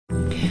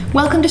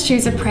Welcome to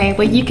Shoes of Prey,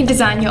 where you can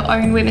design your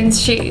own women's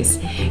shoes.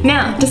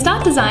 Now, to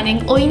start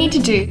designing, all you need to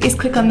do is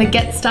click on the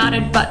Get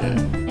Started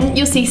button.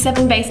 You'll see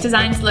 7 base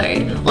designs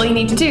load. All you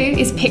need to do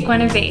is pick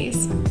one of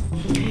these.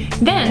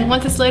 Then,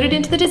 once it's loaded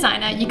into the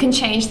designer, you can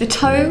change the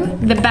toe,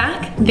 the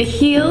back, the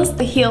heels,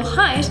 the heel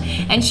height,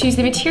 and choose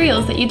the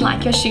materials that you'd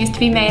like your shoes to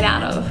be made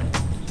out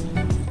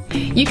of.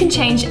 You can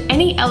change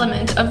any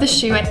element of the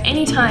shoe at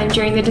any time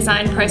during the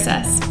design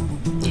process.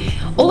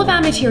 All of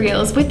our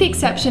materials, with the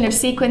exception of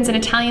sequins and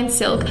Italian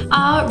silk,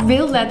 are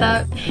real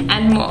leather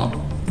and more.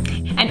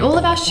 And all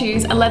of our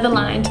shoes are leather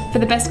lined for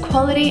the best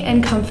quality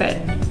and comfort.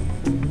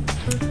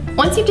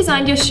 Once you've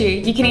designed your shoe,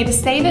 you can either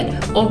save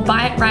it or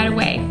buy it right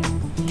away.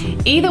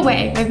 Either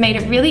way, we've made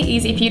it really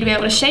easy for you to be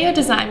able to share your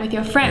design with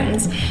your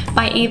friends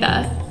by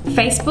either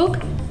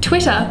Facebook,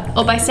 Twitter,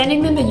 or by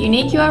sending them the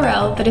unique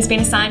URL that has been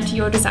assigned to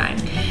your design.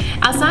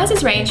 Our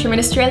sizes range from an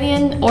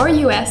Australian or a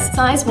US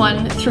size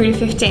 1 through to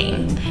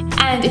 15.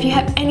 And if you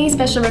have any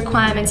special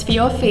requirements for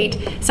your feet,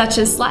 such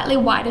as slightly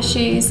wider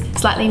shoes,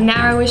 slightly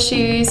narrower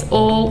shoes,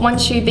 or one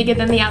shoe bigger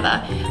than the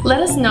other,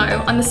 let us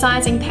know on the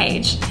sizing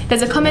page.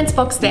 There's a comments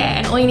box there,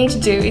 and all you need to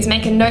do is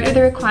make a note of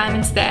the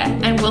requirements there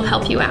and we'll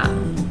help you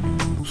out.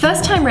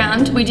 First time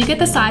round, we do get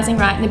the sizing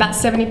right in about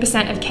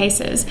 70% of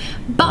cases,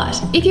 but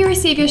if you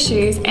receive your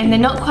shoes and they're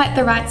not quite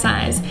the right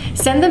size,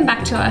 send them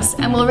back to us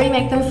and we'll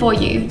remake them for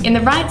you in the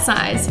right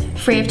size,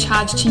 free of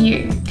charge to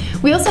you.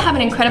 We also have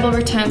an incredible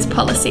returns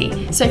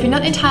policy, so if you're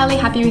not entirely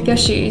happy with your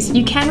shoes,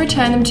 you can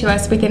return them to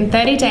us within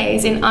 30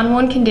 days in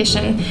unworn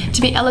condition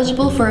to be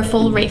eligible for a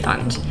full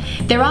refund.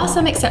 There are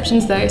some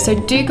exceptions though,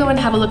 so do go and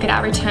have a look at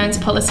our returns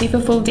policy for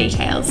full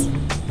details.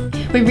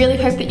 We really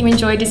hope that you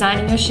enjoy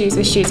designing your shoes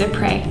with Shoes of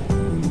Prey.